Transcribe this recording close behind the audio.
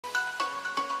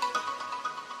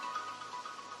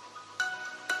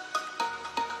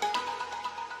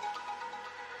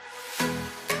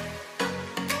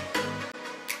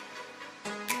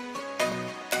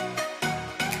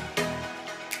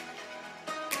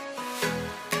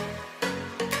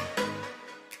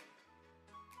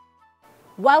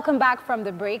Welcome back from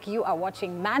the break. You are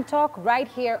watching Man Talk right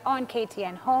here on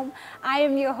KTN Home. I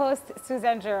am your host,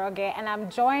 Susan Jeroge, and I'm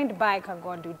joined by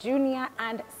Kagondu Jr.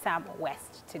 and Sam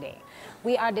West today.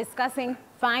 We are discussing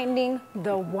finding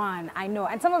the one. I know,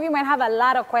 and some of you might have a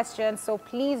lot of questions, so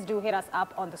please do hit us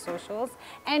up on the socials.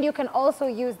 And you can also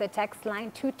use the text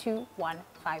line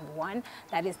 22151.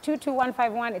 That is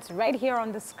 22151. It's right here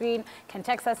on the screen. You can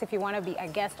text us if you want to be a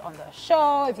guest on the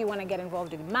show, if you want to get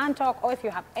involved in Man Talk, or if you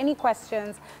have any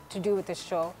questions to do with the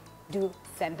show, do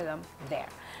send them there.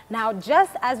 Now,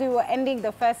 just as we were ending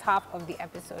the first half of the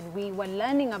episode, we were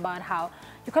learning about how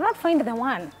you cannot find the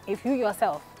one if you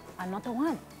yourself are not the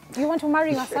one. Do you want to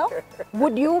marry yourself?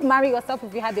 Would you marry yourself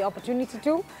if you had the opportunity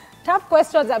to? Tough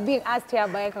questions are being asked here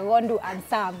by Kagondu and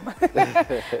Sam.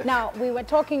 Now, we were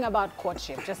talking about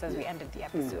courtship just as we ended the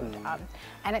episode.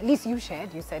 And at least you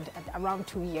said around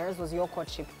 2 years was your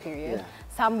courtship period. Yeah.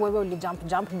 Some wewe uli jump,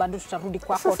 bado tutarudi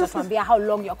kwako utatuambia how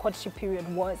long your courtship period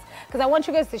was. Because I want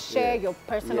you guys to share your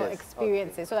personal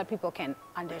experiences so that people can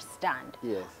understand.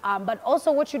 Yes. But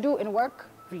also what you do in work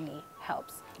really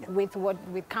helps with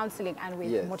counseling and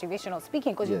with motivational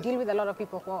speaking, because you deal with a lot of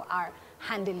people who are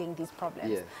handling these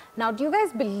problems. Yes. Now, do you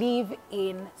guys believe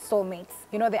in soulmates?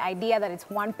 You know, the idea that it's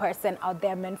one person out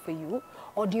there meant for you,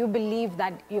 or do you believe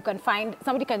that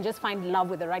somebody can just find love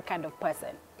with the right kind of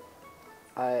person?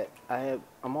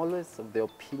 I'm always of the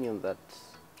opinion that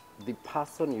the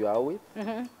person you are with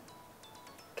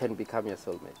can become your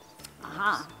soulmate.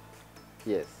 Aha.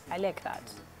 Yes. I like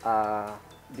that.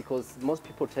 Because most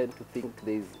people tend to think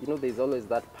there's always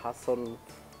that person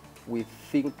we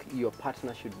think your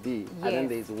partner should be, and then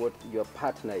there's what your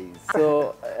partner is.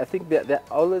 So I think there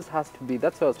always has to be,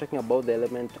 that's why I was talking about the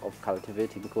element of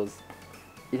cultivating, because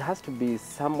it has to be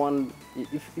someone,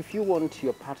 if you want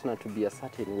your partner to be a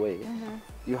certain way,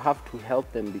 you have to help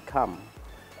them become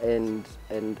and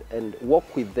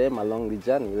walk with them along the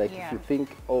journey. Like if you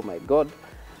think, oh my God,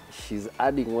 she's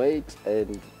adding weight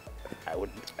and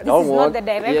this is not the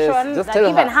direction that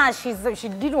even her, she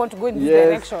didn't want to go in this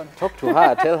direction. Talk to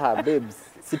her, tell her, babes,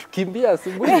 situkimbia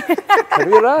asubuhi,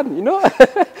 can we run, you know?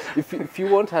 If you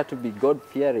want her to be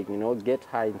God-fearing, you know, get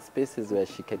her in spaces where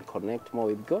she can connect more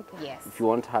with God. Yes. If you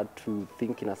want her to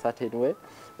think in a certain way.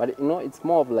 But, you know, it's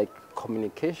more of like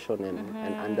communication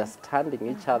and understanding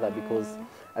each other, because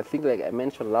I think, like I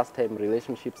mentioned last time,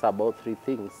 relationships are about 3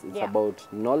 things. It's about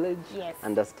knowledge,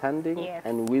 understanding,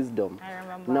 and wisdom. I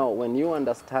remember. Now, when you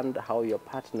understand how your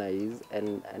partner is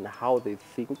and how they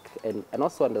think, and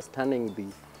also understanding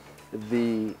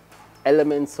the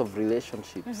elements of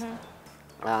relationships,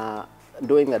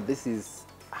 knowing that this is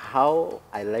how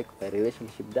I like my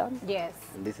relationship done,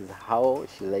 and this is how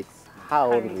she likes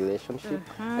her own relationship,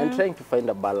 and trying to find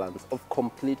a balance of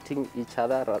completing each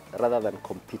other rather than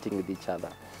competing with each other.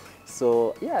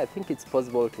 So yeah, I think it's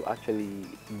possible to actually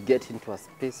get into a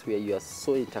space where you are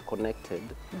so interconnected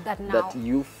that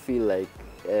you feel like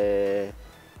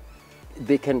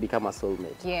they can become a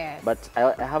soulmate. Yes. But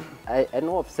I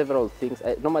know of several things.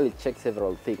 I normally check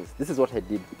several things. This is what I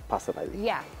did personally.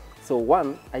 Yeah. So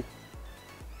one, I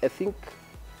think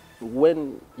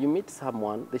when you meet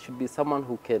someone, there should be someone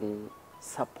who can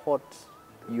support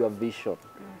your vision,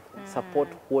 support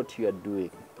what you are doing.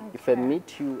 If I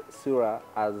meet you, Surah,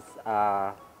 as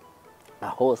a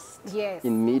host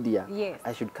in media,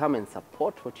 I should come and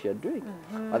support what you're doing.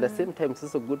 At the same time, it's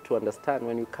also good to understand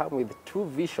when you come with 2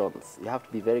 visions, you have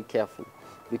to be very careful,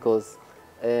 because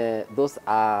those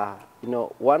are, you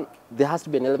know, there has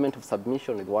to be an element of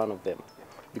submission with one of them.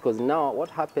 Because now what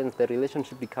happens, the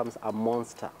relationship becomes a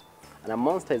monster. And a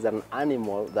monster is an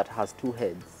animal that has 2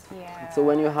 heads. So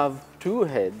when you have 2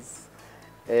 heads,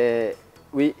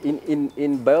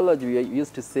 in biology we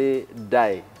used to say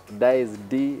die. Die is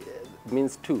D,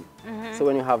 means 2. So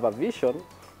when you have a vision,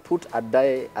 put a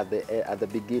die at the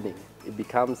beginning. It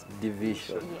becomes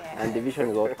division, and division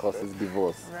is what causes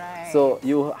divorce. So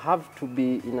you have to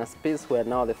be in a space where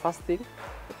now the first thing,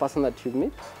 the person that you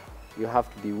meet, you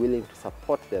have to be willing to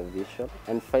support their vision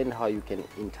and find how you can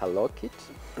interlock it.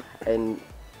 And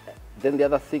then the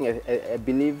other thing, I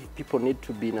believe people need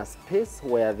to be in a space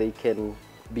where they can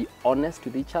be honest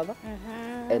with each other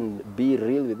and be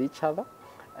real with each other.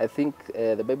 I think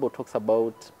the Bible talks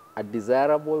about a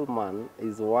desirable man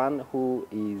is one who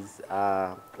is,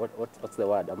 what's the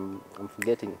word? I'm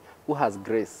forgetting. Who has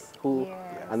grace.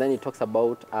 And then it talks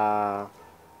about a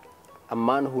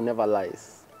man who never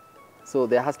lies. So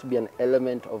there has to be an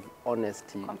element of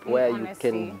honesty, where you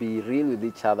can be real with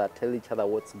each other, tell each other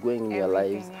what's going in your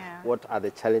lives, what are the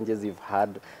challenges you've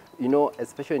had. You know,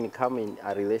 especially when you come in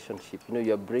a relationship, you know,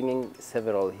 you're bringing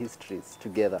several histories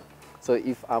together. So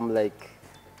if I'm like,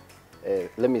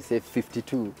 let me say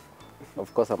 52.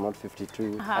 Of course, I'm not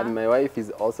 52, and my wife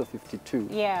is also 52.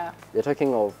 Yeah. You're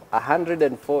talking of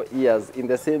 104 years in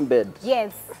the same bed.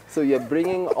 Yes. So you're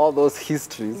bringing all those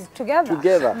histories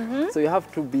together. So you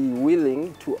have to be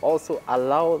willing to also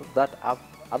allow that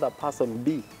other person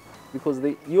be, because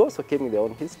you also came with their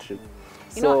own history.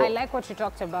 You know, I like what you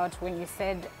talked about when you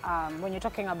said, when you're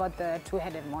talking about the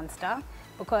two-headed monster,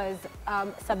 because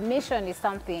submission is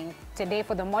something today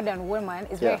for the modern woman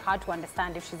is very hard to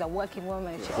understand if she's a working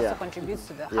woman, if she also contributes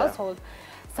to the household.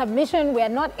 Submission, we are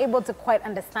not able to quite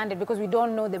understand it because we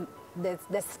don't know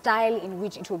the style in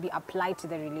which it will be applied to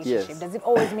the relationship. Does it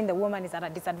always mean the woman is at a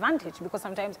disadvantage? Because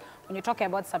sometimes when you're talking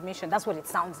about submission, that's what it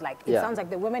sounds like. It sounds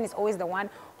like the woman is always the one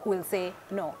who will say,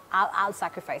 no, I'll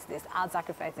sacrifice this, I'll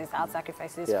sacrifice this, I'll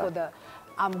sacrifice this for the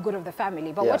good of the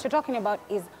family. But what you're talking about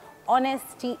is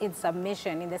honesty in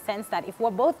submission, in the sense that if we're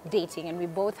both dating and we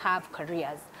both have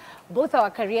careers, both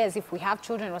our careers, if we have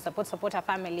children, we're supposed to support our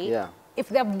family, if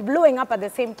they're blowing up at the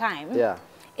same time,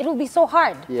 it will be so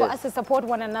hard for us to support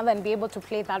one another and be able to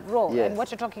play that role. And what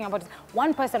you're talking about is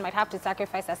one person might have to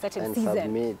sacrifice a certain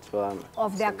season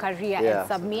of their career and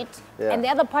submit, and the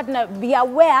other partner be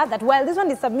aware that, well, this one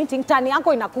is submitting, tani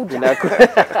yako inakuja.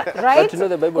 Right? But you know,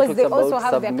 the Bible talks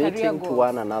about submitting to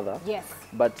one another. Yes.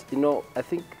 But you know, I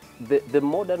think the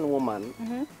modern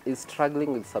woman is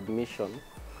struggling with submission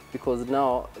because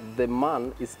now the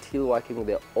man is still working with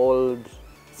the old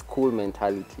school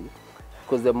mentality,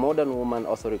 because the modern woman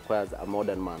also requires a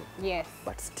modern man. Yes.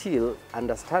 But still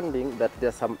understanding that there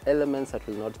are some elements that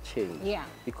will not change. Yeah.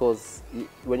 Because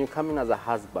when you come in as a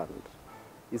husband,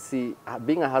 you see,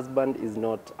 being a husband is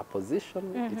not a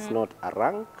position, it's not a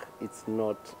rank, it's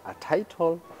not a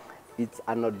title, it's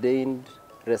an ordained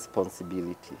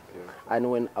responsibility. And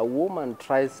when a woman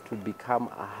tries to become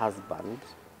a husband,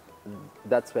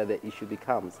 that's where the issue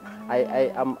becomes.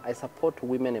 I support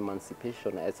women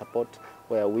emancipation. I support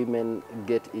where women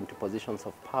get into positions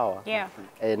of power. Yeah.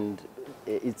 And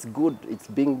it's good. It's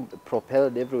being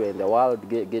propelled everywhere in the world,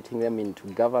 getting them into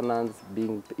governance,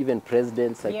 being even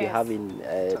presidents like we have in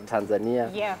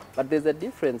Tanzania. Yeah. But there's a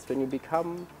difference when you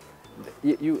become,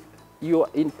 you're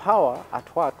in power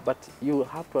at work, but you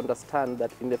have to understand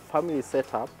that in the family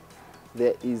setup,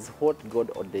 there is what God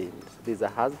ordained. There's a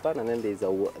husband and then there's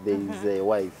a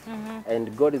wife.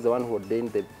 And God is the one who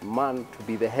ordained the man to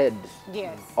be the head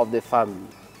of the family.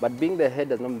 But being the head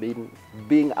does not mean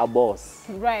being a boss.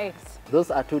 Right.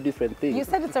 Those are two different things. You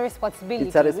said it's a responsibility.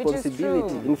 It's a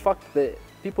responsibility. In fact,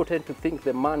 people tend to think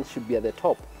the man should be at the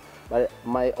top. But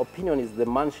my opinion is the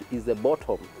man is the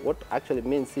bottom. What actually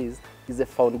means is he's a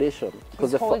foundation.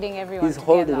 He's holding everyone together. He's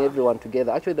holding everyone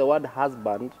together. Actually, the word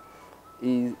husband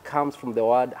comes from the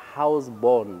word house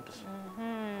bond.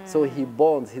 So he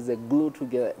bonds, he's a glue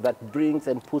together that brings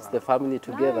and puts the family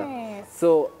together. Nice.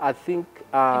 So I think...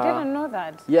 I didn't know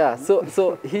that. Yeah,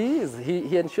 so he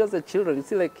ensures the children. You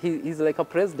see, like he's like a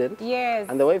president. Yes.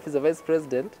 And the wife is a vice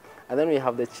president. And then we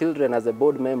have the children as the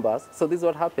board members. So this is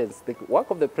what happens. The work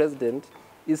of the president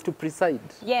is to preside.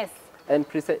 Yes. And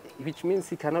which means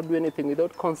he cannot do anything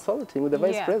without consulting with the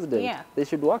vice president. Yeah. They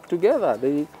should work together.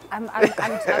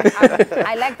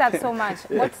 I like that so much.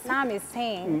 What Sam is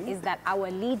saying is that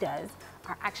our leaders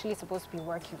are actually supposed to be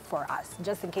working for us,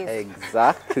 just in case.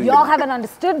 Exactly. You all haven't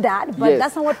understood that, but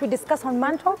that's not what we discuss on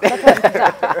Man Talk. That's what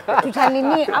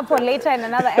tutalini up on later in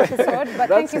another episode. But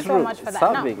thank you so much for that.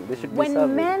 Serving. Now,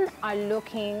 when men are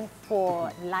looking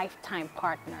for lifetime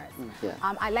partners,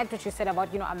 I liked what you said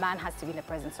about, a man has to be in the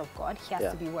presence of God. He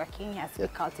has to be working. He has to be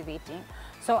cultivating.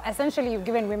 So essentially, you've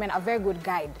given women a very good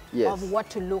guide of what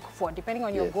to look for, depending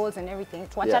on your goals and everything.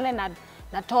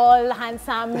 Not tall,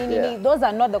 handsome, those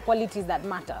are not the qualities that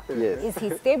matter. Yes. Is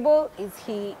he stable? Is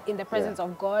he in the presence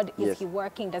of God? Is he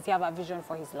working? Does he have a vision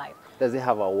for his life? Does he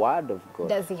have a word of God?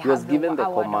 Does he have was given the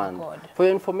command. Word of God? For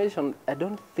your information, I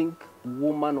don't think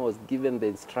woman was given the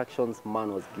instructions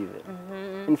man was given.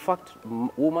 In fact,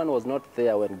 woman was not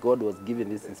there when God was giving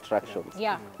these instructions.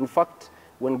 Yeah. In fact,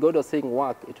 when God was saying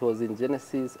work, it was in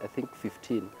Genesis, I think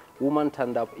 15. Woman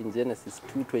turned up in Genesis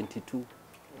 2:22.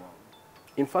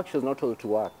 In fact, she was not told to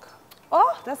work.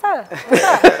 Oh, that's a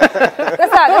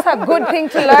good thing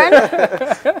to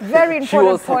learn. Very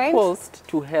important point. She was supposed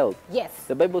to help. Yes.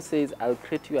 The Bible says, I'll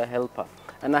create you a helper.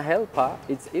 And a helper,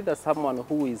 it's either someone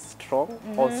who is strong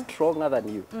or stronger than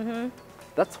you.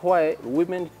 That's why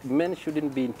men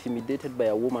shouldn't be intimidated by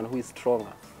a woman who is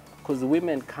stronger. Because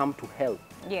women come to help.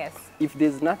 Yes. If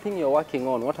there's nothing you're working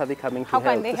on, what are they coming to help?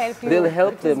 How can they help you? They'll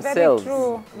help themselves. Very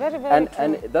true. Very, very true.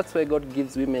 And that's why God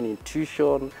gives women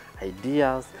intuition,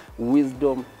 ideas,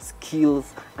 wisdom,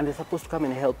 skills, and they're supposed to come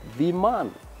and help the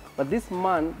man. But this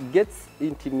man gets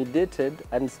intimidated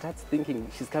and starts thinking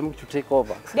she's coming to take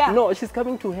over. Yeah. No, she's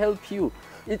coming to help you.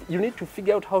 You need to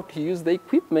figure out how to use the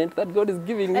equipment that God is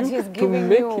giving you to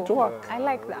make it work. I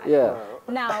like that. Yeah.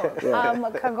 Now,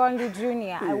 Kagondu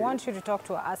Jr., I want you to talk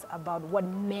to us about what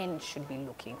men should be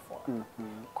looking for.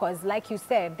 Because like you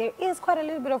said, there is quite a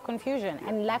little bit of confusion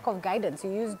and lack of guidance.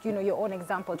 You used, your own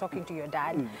example talking to your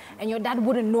dad, and your dad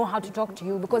wouldn't know how to talk to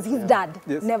you because his dad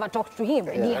never talked to him,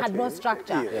 and he had no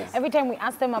structure. Every time we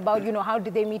ask them about, how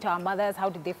did they meet our mothers, how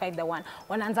did they find the one,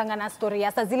 wananzangana story,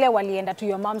 yasa zile walienda to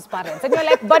your mom's parents. And you're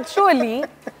like, but surely,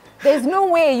 there's no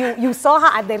way you saw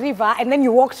her at the river and then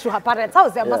you walked to her parents'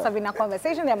 house. There must have been a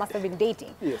conversation, there must have been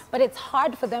dating. But it's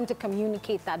hard for them to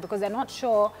communicate that because they're not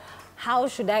sure, how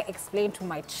should I explain to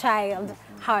my child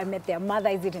how I met their mother?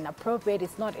 Is it inappropriate?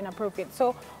 It's not inappropriate.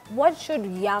 So what should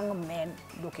young men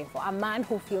looking for? A man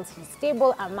who feels he's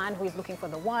stable, a man who is looking for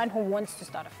the one, who wants to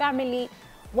start a family.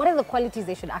 What are the qualities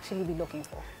they should actually be looking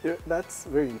for? Yeah, that's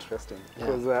very interesting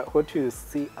because what you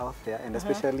see out there, and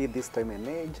especially this time and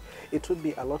age, it would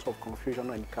be a lot of confusion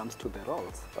when it comes to the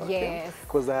roles. Okay? Yes.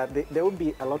 Because there would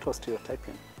be a lot of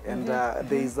stereotyping. And there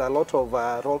is a lot of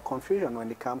role confusion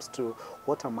when it comes to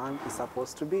what a man is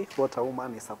supposed to be, what a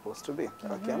woman is supposed to be.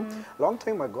 Okay, long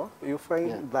time ago, you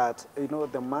find that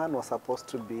the man was supposed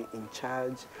to be in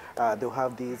charge. They'll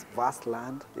have this vast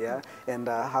land, and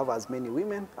have as many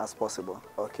women as possible.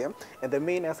 Okay, and the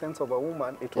main essence of a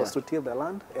woman, it was to till the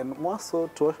land, and more so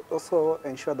to also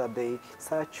ensure that they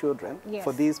sire children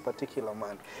for this particular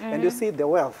man. And you see the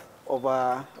wealth of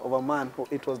a man,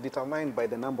 it was determined by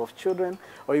the number of children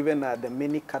or even the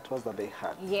many cattle that they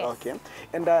had. Okay,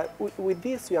 and with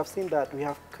this, you have seen that we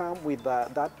have come with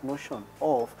that notion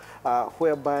of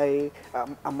whereby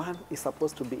a man is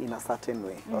supposed to be in a certain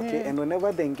way. Okay, and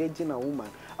whenever they engage in a woman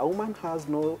has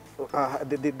no,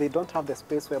 they don't have the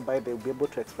space whereby they'll be able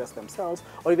to express themselves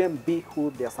or even be who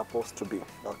they're supposed to be.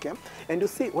 Okay, and you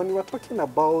see, when we were talking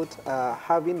about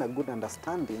having a good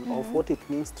understanding of what it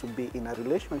means to be in a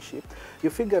relationship, you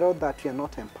figure out that you're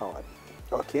not empowered.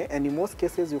 Okay, and in most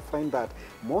cases you find that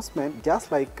most men,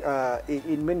 just like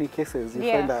in many cases, you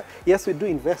find that yes, we do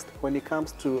invest when it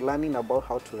comes to learning about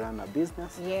how to run a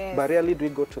business, but rarely do we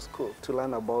go to school to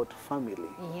learn about family.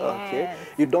 Okay,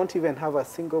 you don't even have a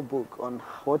single book on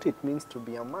what it means to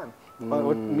be a man, or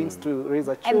what it means to raise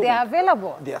a child. And they are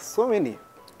available. There are so many.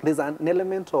 There's an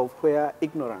element of where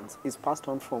ignorance is passed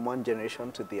on from one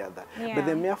generation to the other. But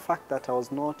the mere fact that I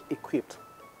was not equipped,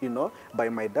 by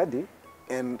my daddy,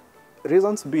 and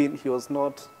reasons being he was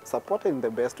not supported in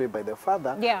the best way by the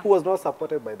father, who was not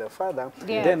supported by the father,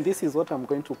 then this is what I'm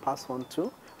going to pass on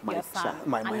to my son.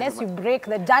 Unless you break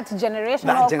that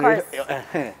generational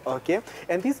curse. Okay,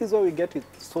 and this is where we get it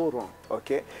so wrong.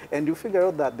 Okay, and you figure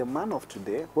out that the man of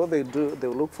today, what they do, they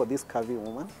look for this curvy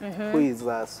woman who is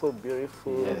so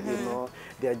beautiful,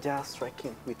 they are just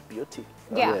striking with beauty.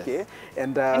 Okay,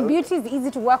 and beauty is easy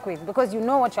to work with because you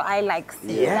know what your eye likes.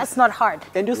 That's not hard.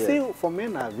 And you see, for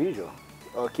men are visual.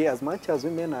 Okay, as much as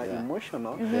women are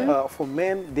emotional, for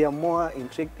men, they are more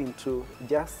intrigued into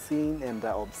just seeing and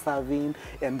observing,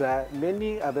 and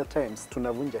many other times,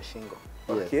 tunavunja shingo.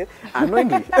 Okay,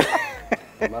 unknowingly.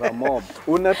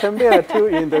 Unatembea tu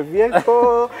in the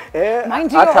vehicle.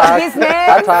 Mind your own business.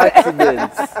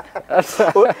 Accidents.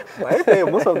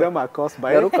 Most of them are caused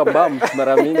by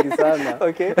mara mingi sana.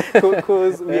 Okay,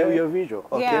 because we are visual.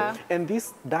 Okay, and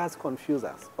this does confuse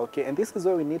us. Okay, and this is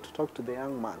where we need to talk to the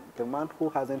young man, the man who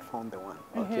hasn't found the one.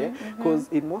 Okay, because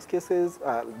in most cases,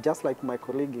 just like my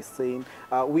colleague is saying,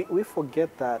 we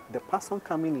forget that the person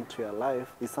coming into your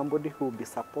life is somebody who will be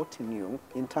supporting you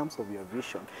in terms of your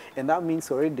vision, and that means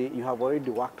you have already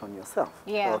worked on yourself.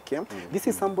 Okay, this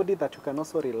is somebody that you can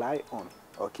also rely on.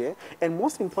 Okay, and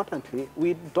most importantly,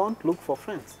 we don't look for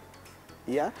friends.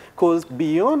 Because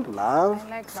beyond love,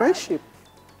 friendship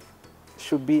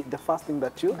should be the first thing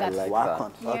that you work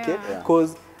on. Okay,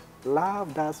 because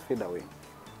love does fade away.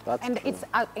 It's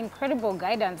incredible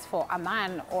guidance for a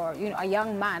man or a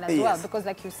young man as well, because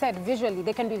like you said, visually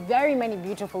there can be very many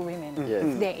beautiful women.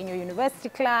 They're in your university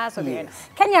class, or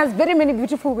Kenya has very many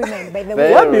beautiful women, by the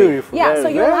way. Very beautiful. So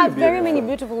you'll have very many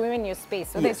beautiful women in your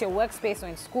space, whether it's your workspace or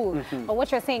in school. But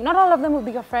what you're saying, not all of them will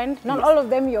be your friend, not all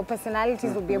of them your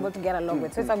personalities will be able to get along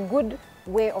with. So it's a good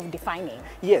way of defining.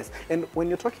 Yes, and when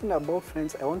you're talking about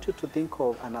friends, I want you to think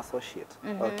of an associate.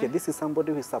 Okay, this is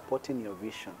somebody who is supporting your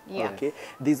vision. Okay,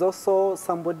 there's also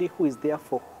somebody who is there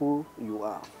for who you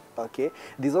are. Okay,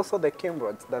 there's also the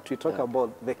comrades that we talk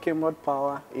about, the comrade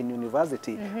power in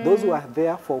university. Those who are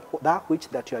there for that which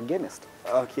that you're against.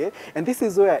 Okay, and this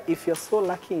is where if you're so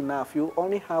lucky enough, you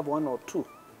only have one or two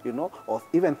you know, or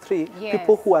even 3, Yes.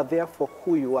 people who are there for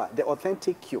who you are, the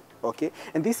authentic you, okay?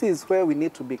 And this is where we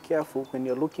need to be careful when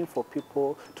you're looking for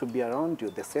people to be around you.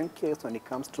 The same case when it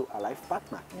comes to a life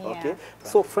partner, okay? Yeah.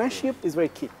 So friendship is very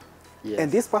key. Yes.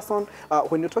 And this person,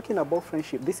 when you're talking about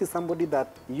friendship, this is somebody that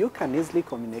you can easily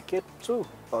communicate to,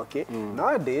 okay?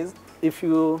 Nowadays, if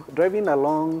you're driving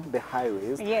along the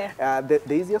highways, Yeah.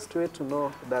 the easiest way to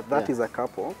know that that Yeah. is a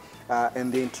couple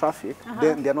and they're in traffic,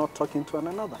 then they're not talking to one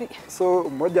another. So,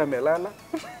 moja melala,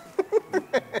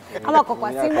 Ama kwa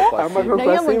kwa simu, ama na kwa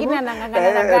hiyo simu, mwingine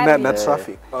anang'ang'ana na gari. na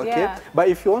traffic, okay? Yeah. But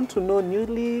if you want to know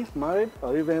newly married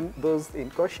or even those in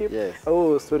courtship, Yes.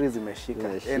 oh, stories zimeshika.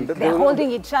 And They're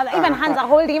holding each other. Even hands are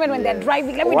holding, even when they're Yes.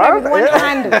 driving. Let me What? drive with one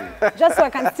hand, just so I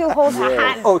can still hold her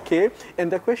hand. Okay,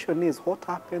 and the question is, what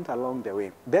happened along the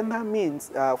way? Then that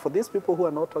means for these people who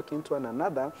are not talking to one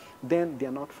another, then they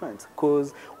are not friends.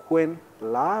 Because when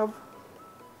love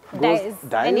Dies,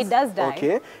 and it does die.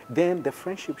 okay, then the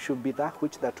friendship should be that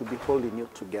which that will be holding you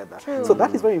together. So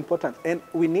that is very important, and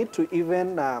we need to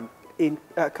even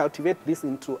cultivate this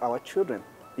into our children.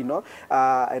 You know,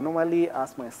 I normally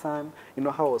ask my son, you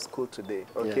know, how was school today?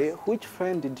 Okay, Yes. which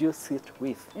friend did you sit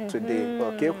with today?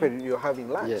 Okay, when you're having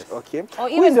lunch. Yes. Okay, Or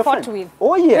Who even is your fought friend? with.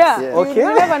 Oh yes. Yeah, Yes. Okay.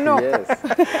 you never know.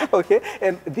 Yes. Okay,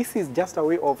 and this is just a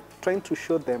way of trying to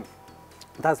show them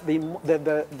that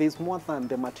there's more than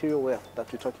the material wealth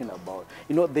that we're talking about.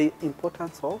 You know, the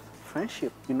importance of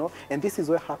friendship, you know, and this is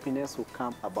where happiness will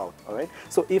come about, all right?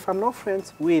 So if I'm not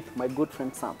friends with my good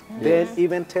friend Sam, then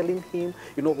even telling him,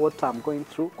 you know, what I'm going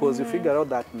through, because you figure out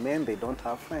that men, they don't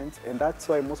have friends, and that's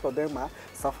why most of them are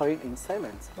suffering in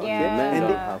silence, okay? Yeah. Men And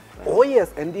don't have friends. oh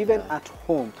yes, and even at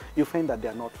home, you find that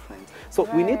they're not friends. So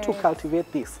we need to Right.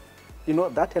 cultivate this, you know,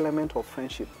 that element of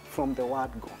friendship from the word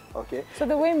go, okay? So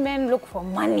the way men look for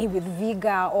money with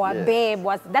vigor or a Yes. babe,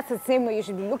 that's the same way you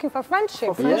should be looking for friendship,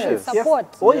 For friendship, friendship, yes. support.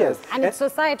 Oh yes. And it's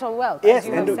societal wealth, Yes, as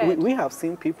you and have said. we have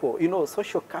seen people, you know,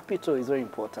 social capital is very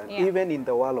important, Yeah. even in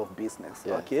the world of business,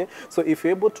 Yes. okay? So if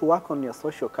you're able to work on your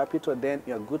social capital, then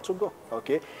you're good to go,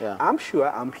 okay? Yeah. I'm sure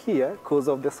I'm here because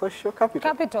of the social capital.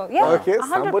 Capital, yeah, Okay, 100%.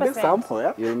 somebody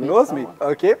somewhere You'll meet knows someone. me,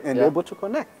 okay? And Yeah. you're able to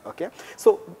connect, okay?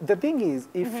 So the thing is,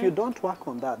 if you don't work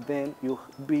on that, then you'll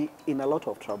be in a lot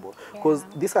of trouble. Because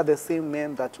these are the same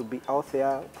men that will be out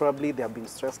there, probably they have been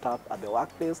stressed up at the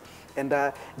workplace, and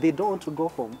they don't want to go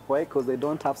home. Why? Because they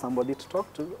don't have somebody to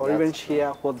talk to or even That's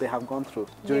share what they have gone through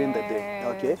during the day,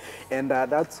 okay? Yes. And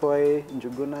that's why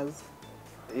Njugunas,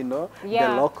 you know,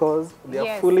 Yeah. the locals, they are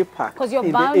Yes. fully packed Because you're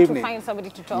in bound the to evening find somebody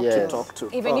to talk Yes. to. To talk to.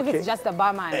 Even if Okay. it's just a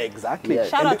barman. Exactly. Yes.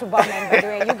 Shout out to barmen, by the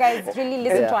way. You guys really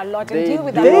listen to a lot and They deal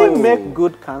with do. a They lot. make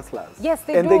good counselors. Yes,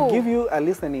 they and do. they give you a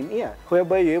listening ear,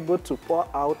 whereby you're able to pour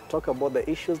out, talk about the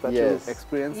issues that Yes. you're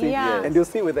experiencing. Yeah. And you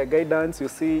see with the guidance, you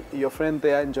see your friend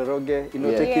there, Njoroge, you know,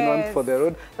 Yes. taking one Yes. for the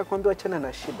road. Nakwambia achana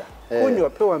na shida. Kunywa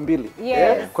pewa mbili.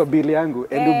 Yes. Kwa bili yangu.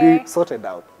 And you'll be sorted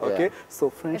out. Okay? Yeah. So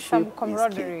There's friendship some is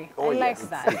camaraderie. key. Oh, I like yes.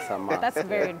 that. It's a must. That's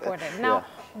very important. Now,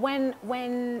 when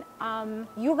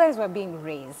you guys were being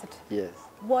raised, Yes.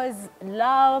 was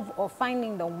love or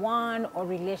finding the one or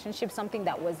relationship something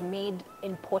that was made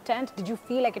important? Did you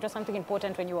feel like it was something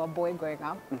important when you were a boy growing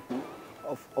up?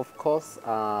 Of course.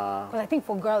 Because I think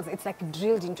for girls, it's like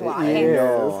drilled into our Yeah. heads.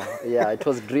 No, yeah, it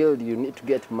was drilled. You need to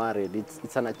get married.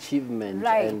 It's an achievement.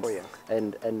 Right. And, Oh, yeah.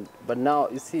 and but now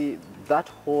you see that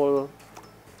whole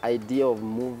idea of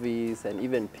movies and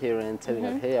even parents telling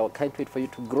us, hey, I can't wait for you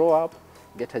to grow up,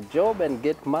 get a job and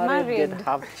get married.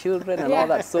 Have children and all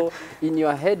that. So in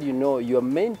your head, you know, your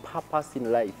main purpose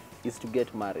in life is to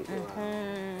get married.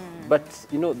 But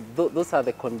you know, those are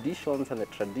the conditions and the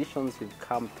traditions you've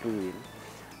come through in.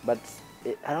 But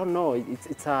I don't know.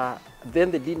 It's a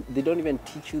then they don't even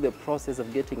teach you the process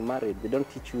of getting married. They don't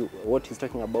teach you what he's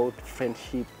talking about,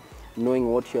 friendship,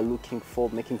 knowing what you're looking for,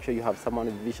 making sure you have someone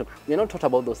with vision. We're not taught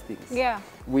about those things. Yeah.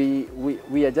 We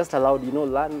are just allowed, you know,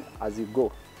 learn as you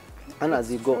go, and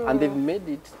as you go. true. And they've made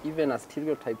it even a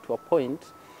stereotype to a point.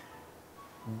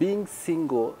 Being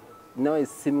single now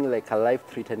is seeming like a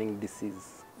life-threatening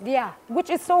disease. Yeah, which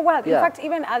is so wild. In Yeah. fact,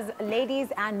 even as ladies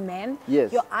and men,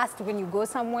 Yes. you're asked when you go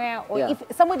somewhere, or Yeah. if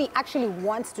somebody actually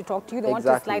wants to talk to you, they want to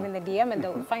Exactly. slide in the DM and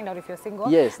they'll find out if you're single.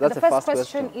 Yes, And that's the the first first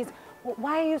question question. is,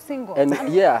 why are you single? And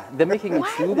yeah, they're making it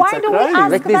seem why it's a do we crime.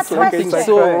 ask Like that there's something question?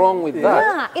 so Crime. wrong with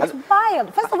that. Yeah, it's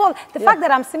wild. First of all, the fact that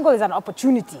I'm single is an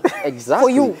opportunity Exactly. for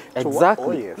you.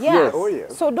 Exactly. Oh, yes. Yeah. Yes. Oh,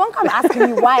 yes. So don't come asking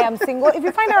me why I'm single. If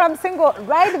you find out I'm single,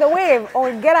 ride the wave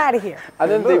or get out of here.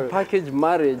 And then No. they package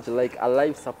marriage like a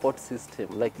life support system.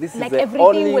 Like this Like is the everything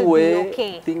only will be way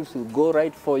okay. things will go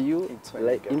right for you. It's when you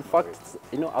Like get in fact,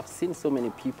 you know, I've seen so many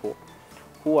people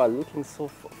who are looking so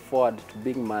forward to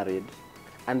being married,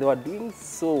 and they were doing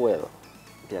so well.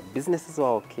 Their businesses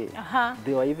were okay.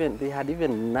 They had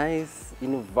even nice, you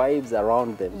know, vibes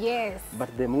around them. Yes.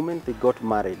 But the moment they got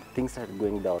married, things started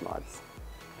going downwards.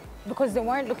 Because they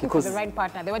weren't looking for the right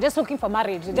partner. They were just looking for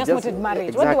marriage. They just wanted marriage.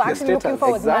 Exactly. What they were actually looking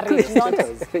for was marriage, not...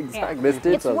 Exactly.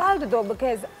 Yeah. It's wild though,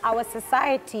 because our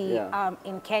society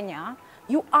in Kenya,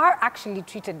 you are actually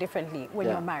treated differently when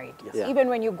you're married. Yes. Yeah. Even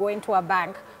when you go into a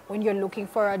bank, when you're looking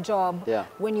for a job,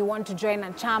 when you want to join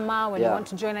a chama, when you want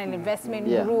to join an investment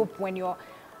group, when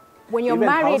you're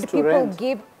married, people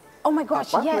give... Oh my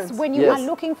gosh, yes, when you are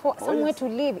looking for somewhere to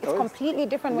live, it's completely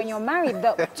different when you're married.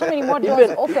 So many more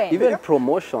doors open. Even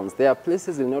promotions, there are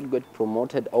places you'll not get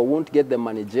promoted or won't get the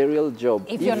managerial job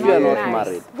if you're not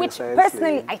married. Which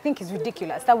personally I think is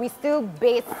ridiculous, that we still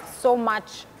base so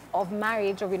much of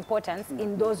marriage of importance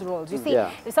in those roles. You see,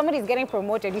 if somebody is getting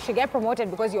promoted, you should get promoted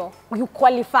because you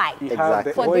qualify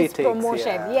for this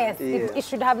promotion. Yes, it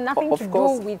should have nothing to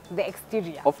do with the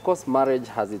exterior. Of course, marriage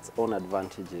has its own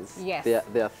advantages. Yes.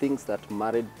 There are things that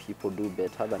married people do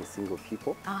better than single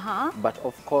people. But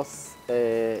of course,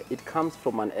 it comes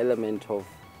from an element of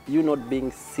you not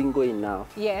being single enough.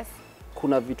 Yes.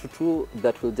 Kuna vitu tu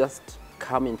that will just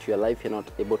come into your life, you're not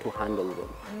able to handle them.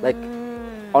 Like,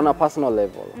 on a personal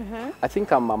level, I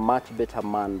think I'm a much better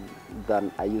man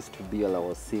than I used to be while I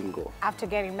was single. After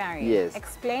getting married? Yes.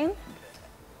 Explain?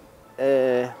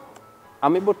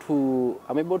 I'm able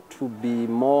to be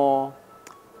more...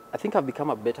 I think I've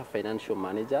become a better financial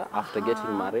manager after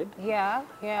getting married. Yeah,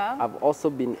 yeah. I've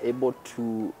also been able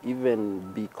to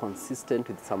even be consistent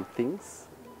with some things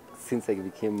since I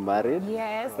became married.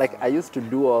 Yes. Like I used to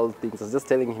do all things. I was just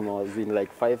telling him I was in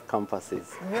like 5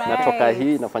 campuses. Right. Natoka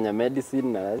hii, nafanya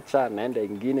medicine, naacha, naenda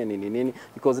ingine, nini nini.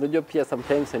 Because unajua pia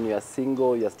sometimes when you are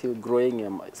single, you are still growing,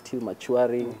 you're still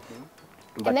maturing.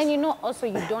 But and then you know also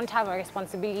you don't have a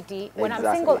responsibility. When I'm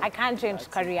single, I can't change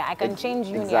career. I can change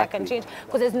uni. I can change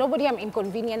because there's nobody I'm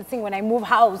inconveniencing when I move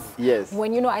house. Yes.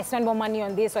 When you know I spend more money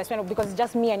on this, so I spend because it's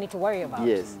just me I need to worry about.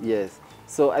 Yes, yes.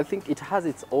 So I think it has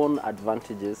its own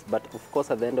advantages, but of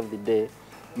course at the end of the day,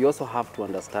 you also have to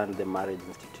understand the marriage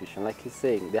institution. Like he's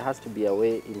saying, there has to be a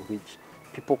way in which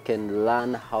people can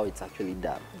learn how it's actually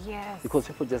done. Yes. Because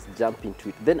people just jump into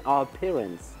it. Then our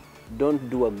parents don't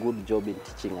do a good job in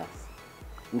teaching us.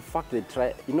 In fact, they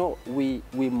try, you know, we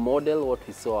model what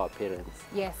we saw our parents.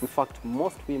 Yes. In fact,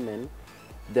 most women,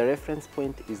 the reference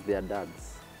point is their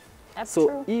dads. That's so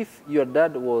true. If your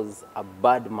dad was a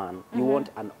bad man, you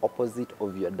want an opposite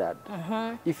of your dad.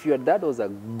 If your dad was a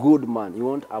good man, you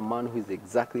want a man who is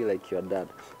exactly like your dad.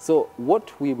 So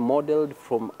what we modeled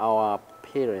from our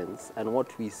parents and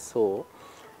what we saw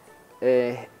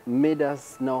made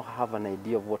us now have an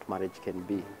idea of what marriage can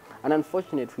be. And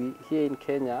unfortunately, here in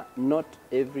Kenya, not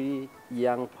every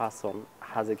young person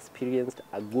has experienced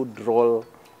a good role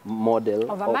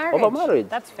model of a marriage.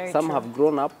 That's very Some true. have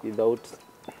grown up without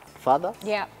fathers.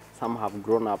 Yeah. Some have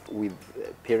grown up with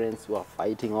parents who are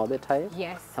fighting all the time.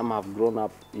 Yes. Some have grown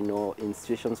up, you know, in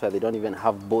situations where they don't even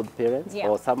have both parents. Yeah.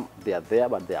 Or some, they are there,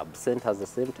 but they're absent at the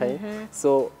same time.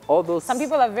 So all those... Some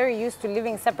people are very used to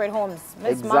living separate homes.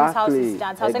 This mom's house is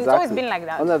dad's house. And it's always been like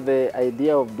that. Under the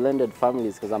idea of blended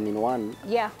families, because I'm in one.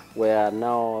 Yeah. Where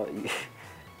now...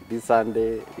 This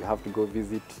Sunday, you have to go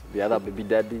visit the other baby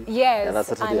daddy. Yes. The other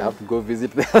Saturday, you have to go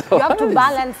visit the other You have to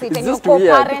balance it. It's And you're just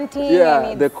weird. co-parenting.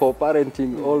 Yeah, the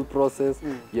co-parenting whole process.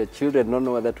 Your children don't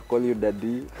know whether to call you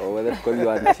daddy or whether to call you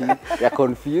auntie. They're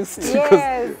confused.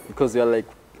 Yes. because you're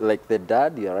like the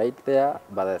dad, you're right there,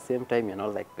 but at the same time, you're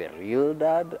not like the real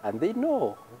dad, and they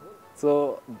know.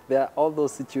 So there are all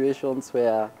those situations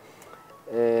where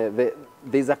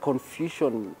there's a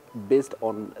confusion based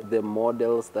on the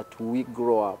models that we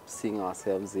grow up seeing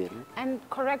ourselves in. And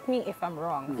correct me if I'm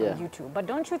wrong, you two, but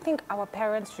don't you think our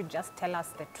parents should just tell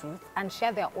us the truth and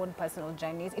share their own personal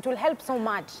journeys? It will help so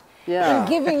much in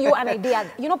giving you an idea.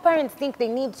 You know, parents think they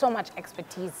need so much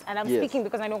expertise, and I'm speaking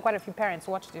because I know quite a few parents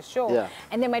watch this show,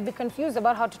 and they might be confused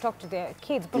about how to talk to their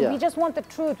kids, but we just want the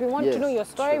truth. We want to know your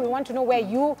story. We want to know where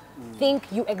you think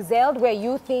you excelled, where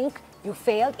you think you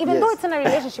failed, even though it's in a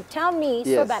relationship. Tell me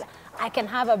so that I can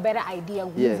have a better idea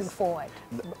moving forward.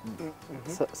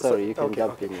 Sorry, you can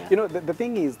jump in. Yeah. You know, the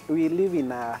thing is, we live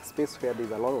in a space where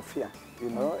there's a lot of fear. you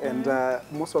know, and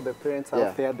most of the parents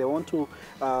out there, they want to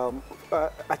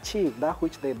achieve that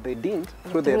which they didn't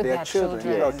through their children.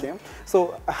 Yes. Okay,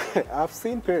 so I've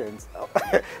seen parents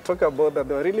talk about that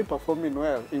they were really performing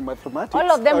well in mathematics.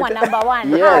 All of them were number one.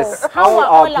 Yes, How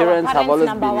all were our parents have always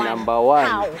been one? number one.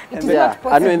 How? It is Yeah, not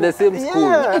possible. and we're in the same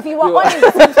school. If you were all in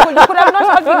the same school, you could have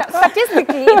not all been.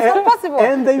 Statistically, it's not possible.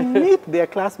 And they meet their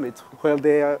classmates while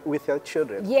they are with their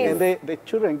children. Yes. And the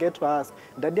children get to ask,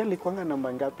 Daddy alikuanga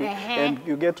namba ngapi? And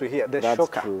you get to hear the That's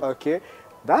shocker. true. Okay.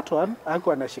 That one,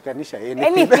 hakuwa anashikanisha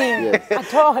Anything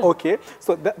at all. Okay,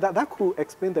 so that could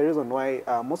explain the reason why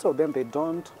most of them, they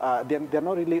don't, they're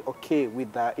not really okay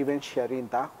with even sharing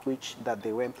that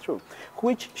they went through,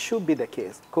 which should be the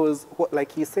case. Because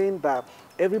like he's saying that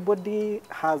everybody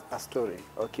has a story,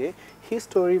 okay? His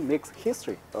story makes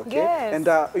history, okay? Yes.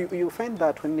 And you find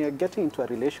that when you're getting into a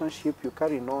relationship, you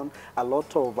carry on a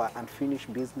lot of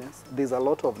unfinished business. There's a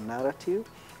lot of narrative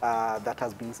that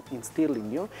has been instilled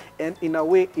in you. And in a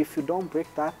way, if you don't break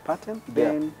that pattern,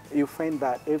 then you find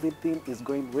that everything is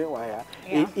going wayward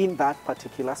in that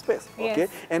particular space, okay? Yes.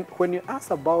 And when you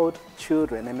ask about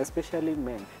children, and especially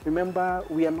men, remember,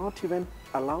 we are not even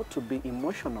allowed to be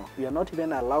emotional. We are not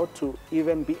even allowed to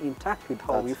even be in touch with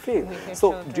how we feel.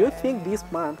 So do you think this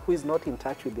man who is not in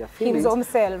touch with their feelings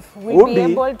himself will be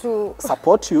able to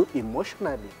support you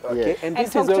emotionally, okay? Yes.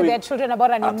 And talk to their children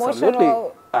about an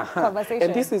emotional conversation.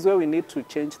 And this is where we need to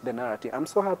change the narrative. I'm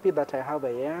so happy that I have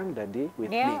a young daddy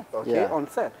with me, okay, on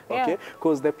set, okay?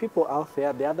 Because the people out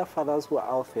there, the other fathers who are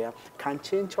out there, can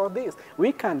change all this.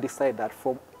 We can decide that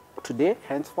from today,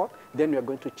 henceforth, then we are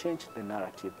going to change the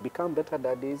narrative. Become better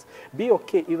daddies. Be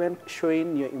okay even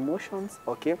showing your emotions,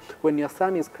 okay? When your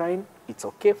son is crying, it's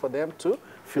okay for them to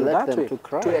feel that way,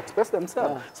 to express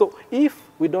themselves. So if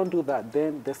we don't do that,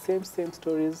 then the same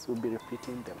stories will be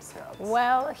repeating themselves.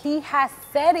 Well, he has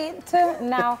said it.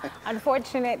 Now,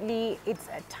 unfortunately, it's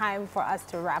time for us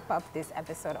to wrap up this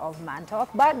episode of Man Talk.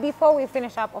 But before we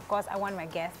finish up, of course, I want my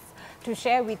guests to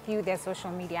share with you their social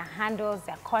media handles,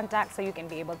 their contacts, so you can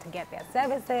be able to get their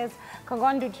services.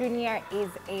 Kagondu Jr. is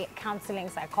a counseling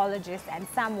psychologist, and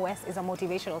Sam West is a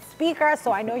motivational speaker,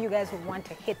 so I know you guys would want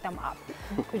to hit them up.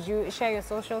 Could you share your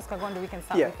socials, Kagondu? We can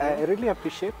start with you. I really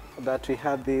appreciate that we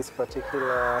had this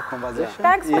particular conversation.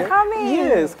 Thanks for coming.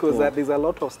 Yes, because there's a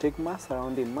lot of stigma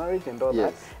surrounding marriage and all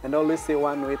that. And I always say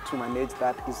one way to manage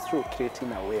that is through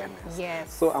creating awareness.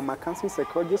 Yes. So I'm a counseling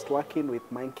psychologist working with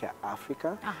Mindcare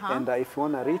Africa. And if you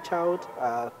want to reach out,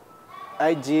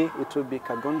 IG, it will be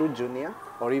Kagondu Jr.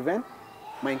 or even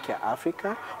Mindcare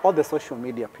Africa, or the social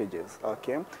media pages,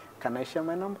 okay? Can I share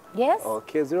my number? Yes.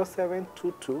 Okay,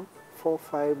 0722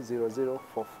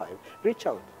 450045. Reach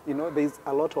out. You know, there's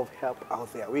a lot of help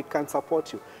out there. We can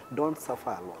support you. Don't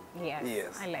suffer alone.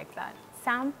 Yes. I like that.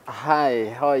 Sam? Hi,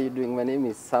 how are you doing? My name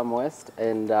is Sam West,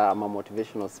 and I'm a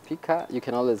motivational speaker. You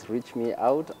can always reach me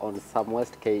out on Sam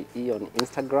West KE on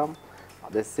Instagram,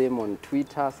 the same on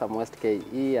Twitter, Sam West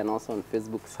KE, and also on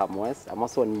Facebook, Sam West. I'm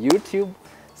also on YouTube,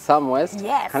 Sam West.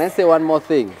 Yes. Can I say one more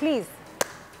thing? Please.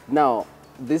 Now,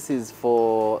 this is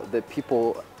for the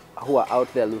people who are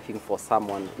out there looking for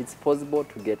someone. It's possible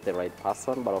to get the right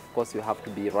person, but of course you have to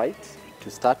be right to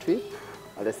start with.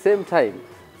 At the same time,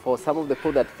 for some of the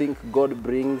people that think God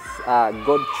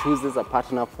chooses a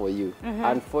partner for you,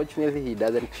 unfortunately he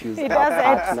doesn't choose a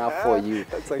partner for you.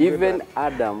 Even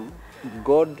Adam,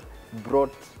 God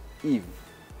brought Eve.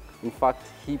 In fact,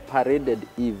 he paraded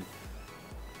Eve.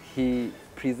 He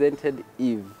presented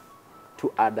Eve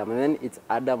to Adam, and then it's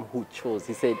Adam who chose.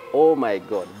 He said, oh my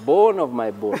God, bone of my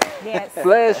bone,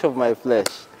 flesh of my flesh.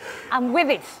 I'm with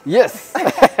it. Yes.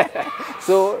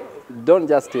 So don't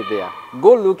just stay there.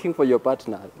 Go looking for your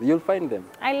partner. You'll find them.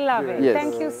 I love it. Yes.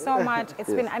 Thank you so much.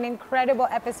 It's been an incredible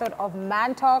episode of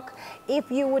Man Talk.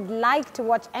 If you would like to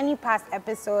watch any past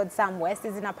episodes, Sam West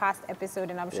is in a past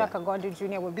episode, and I'm sure Kagondu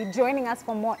Jr. will be joining us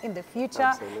for more in the future.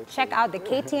 Absolutely. Check out the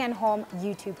KTN Home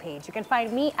YouTube page. You can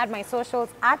find me at my socials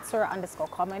at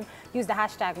Sura_Common. Use the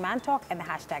hashtag Man Talk and the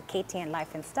hashtag KTN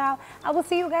Life and Style. I will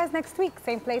see you guys next week.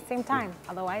 Same place, same time.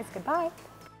 Otherwise, goodbye.